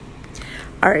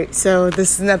Alright, so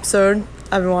this is an episode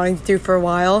I've been wanting to do for a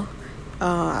while.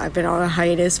 I've been on a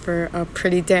hiatus for a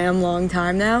pretty damn long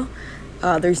time now.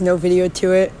 There's no video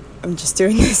to it. I'm just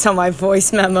doing this on my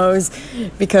voice memos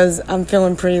because I'm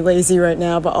feeling pretty lazy right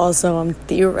now, but also I'm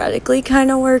theoretically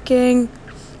kind of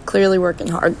clearly working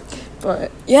hard. But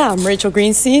yeah, I'm Rachel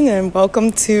Greenstein, and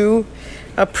welcome to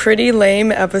a pretty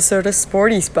lame episode of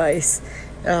Sporty Spice.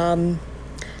 I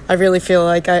really feel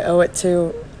like I owe it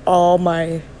to all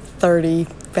my 30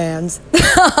 fans,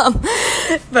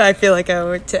 but I feel like I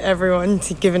owe it to everyone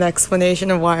to give an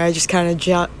explanation of why I just kind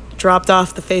of dropped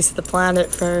off the face of the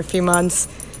planet for a few months.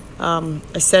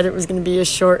 I said it was going to be a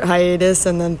short hiatus,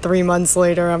 and then 3 months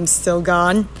later I'm still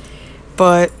gone.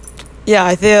 But yeah,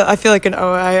 I feel like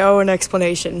I owe an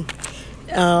explanation.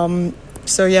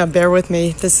 So yeah, bear with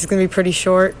me. This is going to be pretty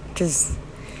short because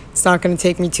it's not going to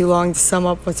take me too long to sum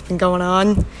up what's been going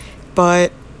on.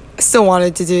 But I still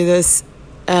wanted to do this,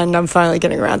 and I'm finally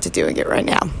getting around to doing it right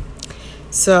now.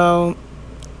 So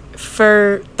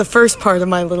for the first part of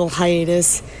my little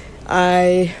hiatus,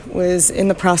 I was in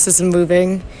the process of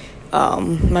moving.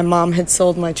 My mom had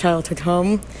sold my childhood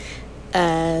home,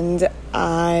 and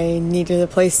I needed a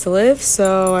place to live,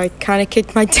 so I kind of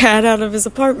kicked my dad out of his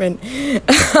apartment.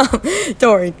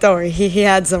 Don't worry, he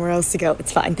had somewhere else to go.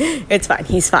 It's fine,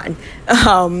 he's fine.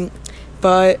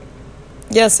 But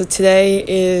yeah, so today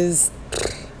is,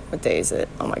 what day is it?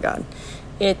 Oh my god.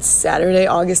 It's Saturday,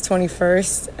 August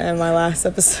 21st, and my last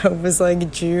episode was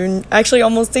like June. Actually,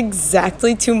 almost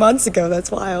exactly 2 months ago. That's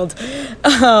wild.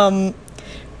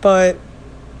 But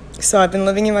so I've been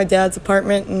living in my dad's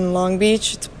apartment in Long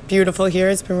Beach. It's beautiful here.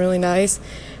 It's been really nice.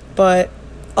 But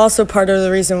also part of the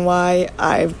reason why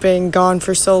I've been gone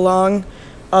for so long,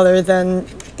 other than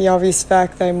the obvious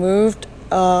fact that I moved,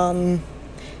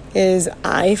 is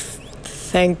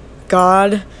thank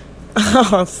God,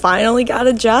 finally got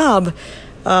a job.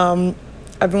 I've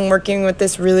been working with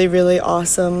this really, really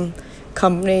awesome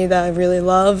company that I really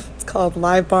love. It's called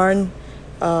Live Barn.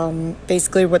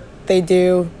 Basically what they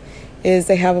do is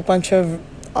they have a bunch of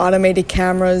automated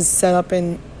cameras set up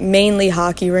in mainly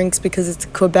hockey rinks because it's a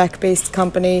Quebec-based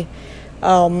company.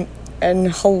 And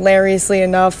hilariously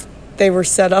enough, they were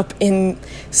set up in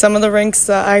some of the rinks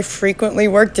that I frequently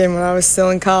worked in when I was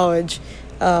still in college.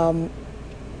 And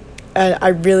I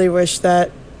really wish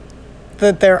that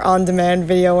their on-demand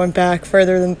video went back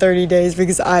further than 30 days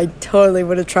because I totally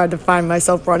would have tried to find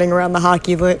myself running around the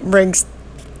hockey rinks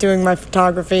doing my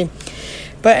photography.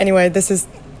 But anyway, this is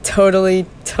totally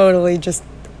just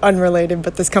unrelated,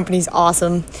 but this company's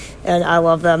awesome, and I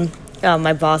love them.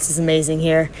 My boss is amazing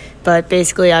here. But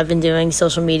basically, I've been doing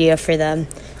social media for them,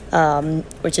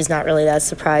 which is not really that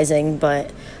surprising,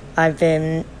 but I've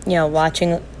been,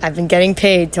 I've been getting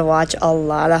paid to watch a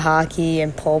lot of hockey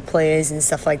and pole plays and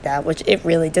stuff like that, which it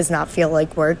really does not feel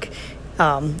like work.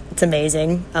 It's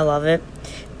amazing. I love it.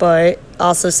 But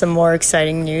also some more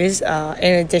exciting news.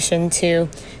 In addition to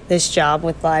this job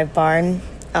with Live Barn,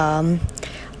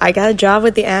 I got a job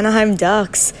with the Anaheim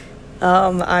Ducks.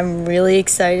 I'm really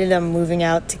excited. I'm moving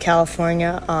out to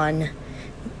California on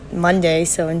Monday,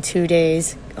 so in 2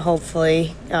 days,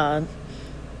 hopefully,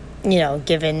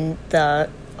 given the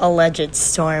alleged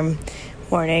storm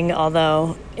warning,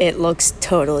 although it looks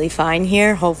totally fine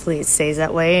here. Hopefully it stays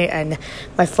that way and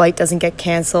my flight doesn't get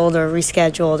canceled or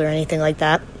rescheduled or anything like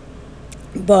that.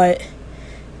 But,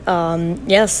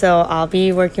 so I'll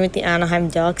be working with the Anaheim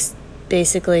Ducks,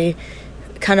 basically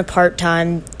kind of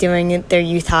part-time, doing their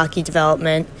youth hockey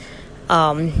development,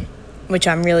 which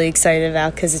I'm really excited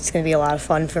about because it's going to be a lot of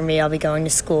fun for me. I'll be going to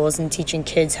schools and teaching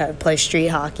kids how to play street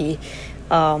hockey.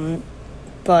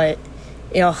 But,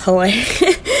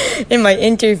 in my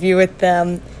interview with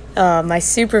them, my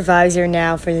supervisor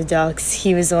now for the Ducks,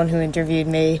 he was the one who interviewed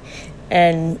me,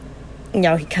 and,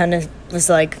 he kind of was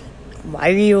like, why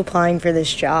are you applying for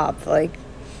this job? Like,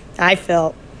 I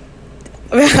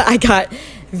got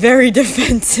very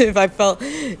defensive. I felt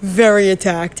very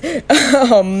attacked.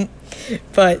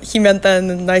 But he meant that in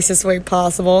the nicest way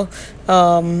possible.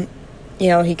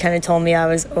 He kind of told me I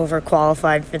was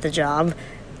overqualified for the job.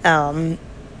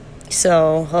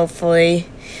 So hopefully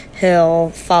he'll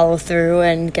follow through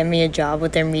and get me a job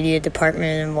with their media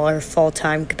department in a more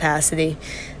full-time capacity.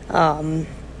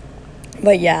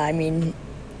 But yeah,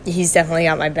 he's definitely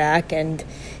got my back, and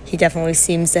he definitely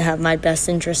seems to have my best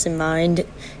interest in mind.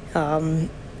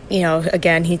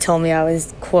 Again, he told me I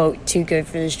was, quote, too good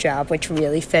for this job, which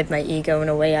really fed my ego in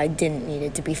a way I didn't need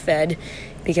it to be fed,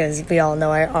 because we all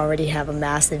know I already have a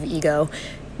massive ego.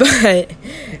 But,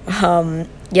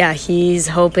 he's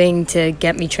hoping to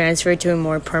get me transferred to a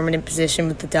more permanent position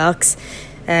with the Ducks,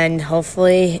 and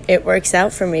hopefully it works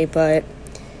out for me. But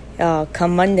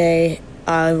come Monday,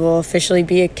 I will officially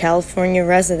be a California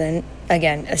resident,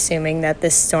 again, assuming that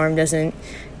this storm doesn't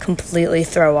completely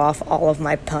throw off all of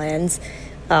my plans.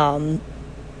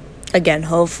 Again,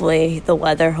 hopefully the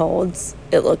weather holds.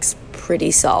 It looks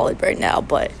pretty solid right now,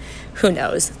 but who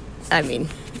knows?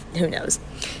 Who knows?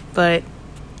 But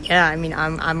yeah,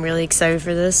 I'm really excited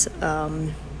for this.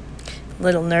 A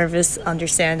little nervous,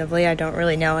 understandably. I don't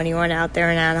really know anyone out there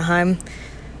in Anaheim.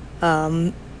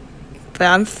 But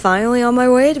I'm finally on my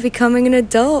way to becoming an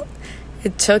adult.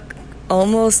 It took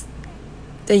almost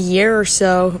a year or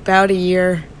so, about a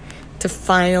year, to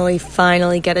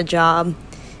finally get a job.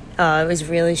 It was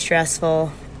really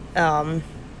stressful.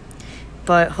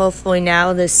 But hopefully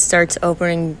now this starts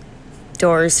opening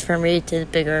doors for me to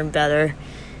bigger and better.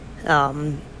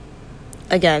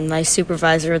 Again, my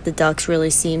supervisor at the Ducks really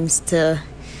seems to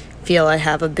feel I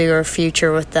have a bigger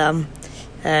future with them,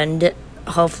 and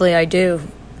hopefully I do.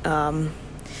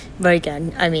 But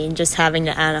again, just having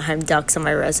the Anaheim Ducks on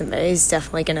my resume is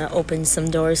definitely going to open some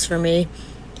doors for me.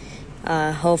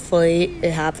 Hopefully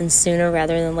it happens sooner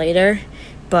rather than later,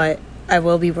 but I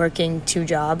will be working 2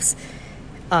 jobs,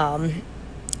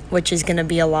 which is going to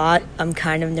be a lot. I'm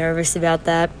kind of nervous about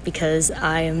that because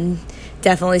I am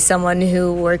definitely someone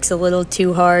who works a little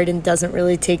too hard and doesn't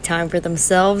really take time for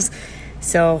themselves.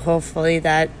 So hopefully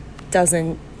that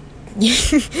doesn't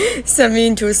send me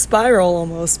into a spiral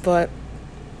almost. But,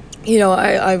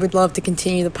 I would love to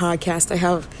continue the podcast. I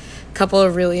have a couple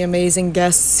of really amazing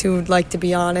guests who would like to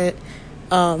be on it.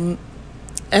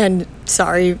 And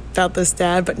sorry about this,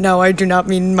 Dad, but no, I do not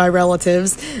mean my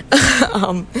relatives.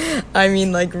 I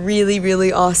mean, really,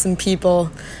 really awesome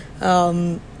people.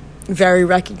 Very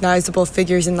recognizable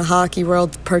figures in the hockey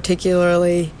world,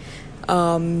 particularly.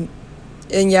 And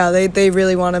yeah, they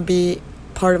really want to be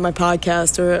part of my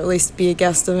podcast, or at least be a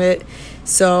guest of it.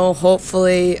 So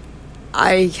hopefully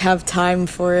I have time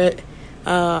for it.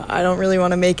 I don't really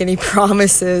want to make any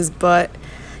promises, but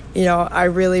I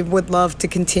really would love to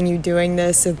continue doing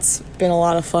this. It's been a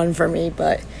lot of fun for me,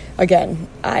 but again,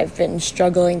 I've been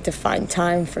struggling to find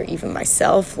time for even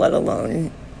myself, let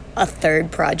alone a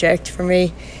third project for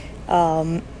me.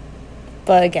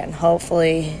 But again,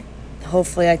 hopefully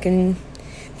I can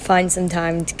find some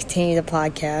time to continue the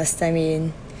podcast.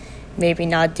 Maybe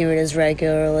not do it as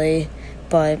regularly,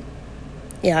 but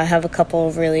yeah, I have a couple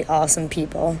of really awesome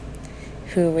people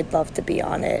who would love to be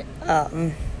on it.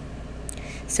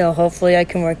 So hopefully I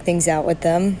can work things out with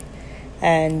them,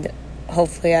 and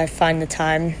hopefully I find the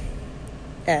time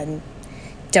and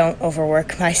don't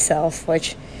overwork myself,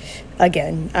 which,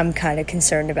 again, I'm kind of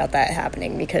concerned about that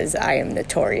happening because I am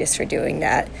notorious for doing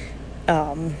that.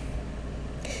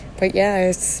 But yeah,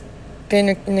 it's been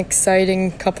an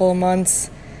exciting couple of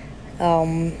months.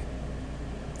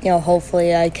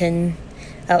 Hopefully I can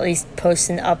at least post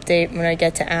an update when I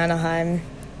get to Anaheim,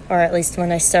 or at least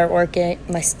when I start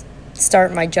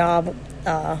my job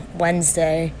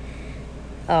Wednesday.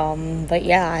 But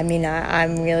yeah,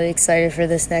 I'm really excited for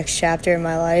this next chapter in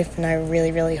my life, and I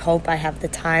really, really hope I have the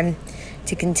time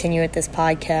to continue with this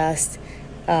podcast.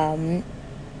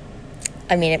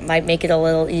 It might make it a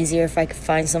little easier if I could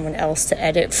find someone else to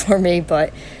edit for me,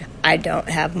 but I don't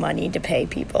have money to pay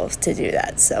people to do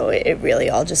that, so it really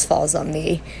all just falls on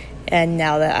me. And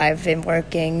now that I've been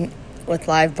working with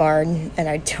Live Barn, and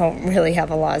I don't really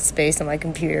have a lot of space on my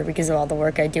computer because of all the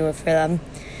work I do for them,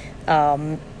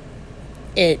 I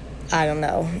don't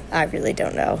know. I really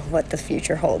don't know what the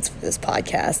future holds for this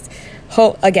podcast.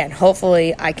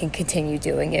 Hopefully I can continue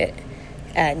doing it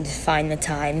and find the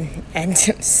time and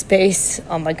space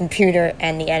on my computer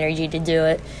and the energy to do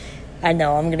it. I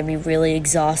know I'm going to be really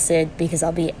exhausted because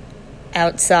I'll be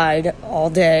outside all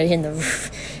day in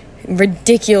the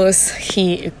ridiculous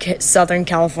heat, Southern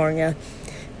California,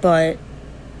 but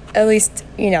at least,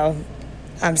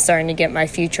 I'm starting to get my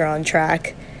future on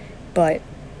track. But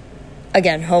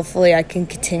again, hopefully I can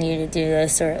continue to do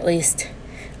this, or at least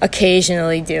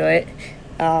occasionally do it.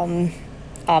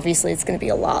 Obviously it's going to be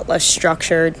a lot less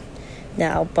structured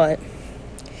now, but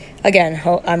again,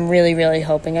 I'm really, really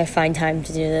hoping I find time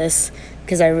to do this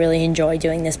because I really enjoy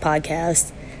doing this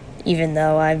podcast, even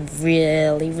though I've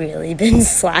really, really been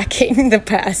slacking the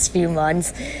past few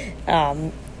months,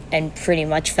 and pretty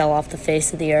much fell off the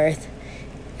face of the earth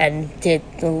and did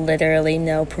literally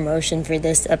no promotion for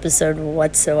this episode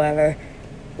whatsoever,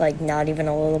 not even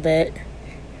a little bit.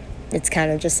 It's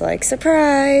kind of just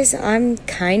surprise, I'm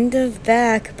kind of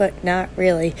back, but not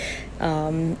really.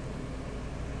 But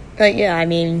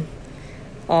yeah,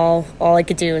 all I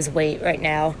could do is wait right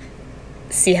now,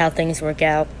 see how things work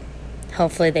out.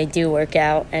 Hopefully they do work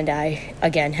out, and I,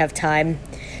 again, have time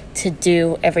to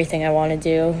do everything I want to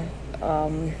do.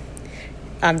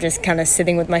 I'm just kind of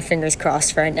sitting with my fingers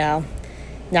crossed right now.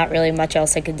 Not really much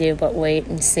else I could do but wait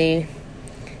and see.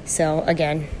 So,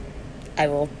 again, I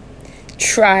will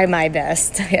try my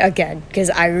best, again, because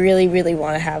I really, really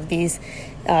want to have these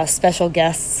special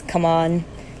guests come on,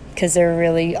 because they're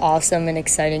really awesome and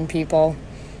exciting people.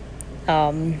 But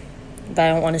I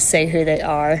don't want to say who they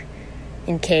are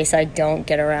in case I don't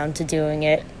get around to doing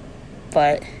it.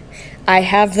 But I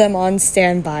have them on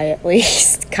standby at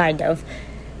least, kind of.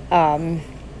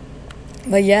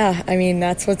 But yeah, I mean,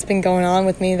 that's what's been going on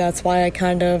with me. That's why I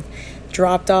kind of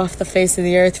dropped off the face of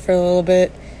the earth for a little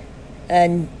bit,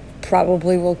 and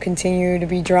probably will continue to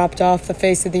be dropped off the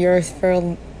face of the earth for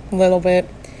a little bit.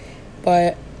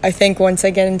 But I think once I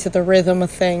get into the rhythm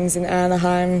of things in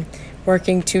Anaheim,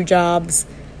 working 2 jobs,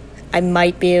 I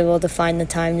might be able to find the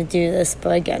time to do this.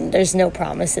 But again, there's no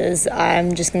promises.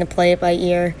 I'm just going to play it by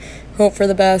ear, hope for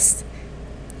the best,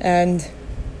 and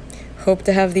hope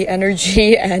to have the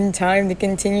energy and time to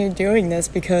continue doing this,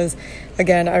 because,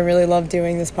 again, I really love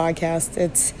doing this podcast.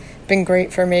 It's been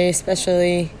great for me,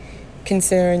 especially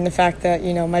considering the fact that,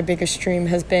 my biggest dream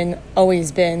has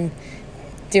always been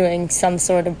doing some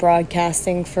sort of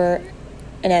broadcasting for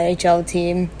an NHL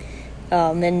team.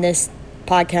 And this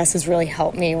podcast has really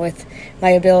helped me with my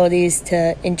abilities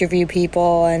to interview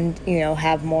people and,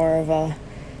 have more of a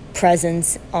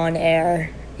presence on air,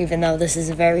 even though this is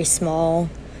a very small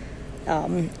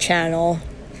channel.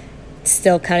 It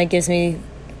still kind of gives me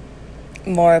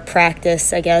more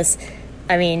practice, I guess.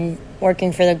 I mean,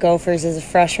 working for the Gophers as a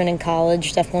freshman in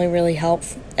college definitely really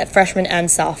helped. Freshman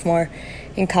and sophomore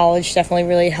in college definitely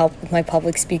really helped with my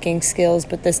public speaking skills,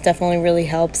 but this definitely really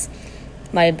helps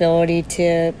my ability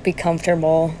to be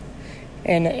comfortable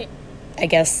and, I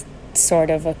guess, sort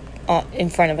of in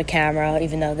front of a camera,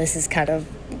 even though this is kind of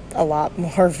a lot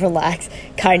more relaxed.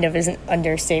 Kind of is an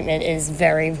understatement, is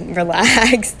very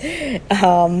relaxed.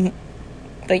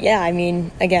 But yeah, I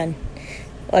mean, again,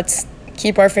 let's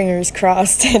keep our fingers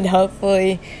crossed, and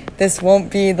hopefully this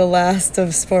won't be the last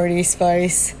of Sporty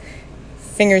Spice.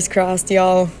 Fingers crossed,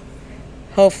 y'all.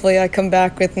 Hopefully I come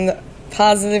back with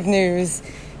positive news.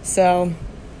 So,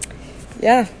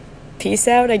 yeah, peace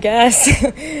out, I guess.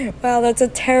 Wow, that's a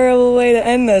terrible way to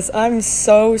end this. I'm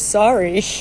so sorry.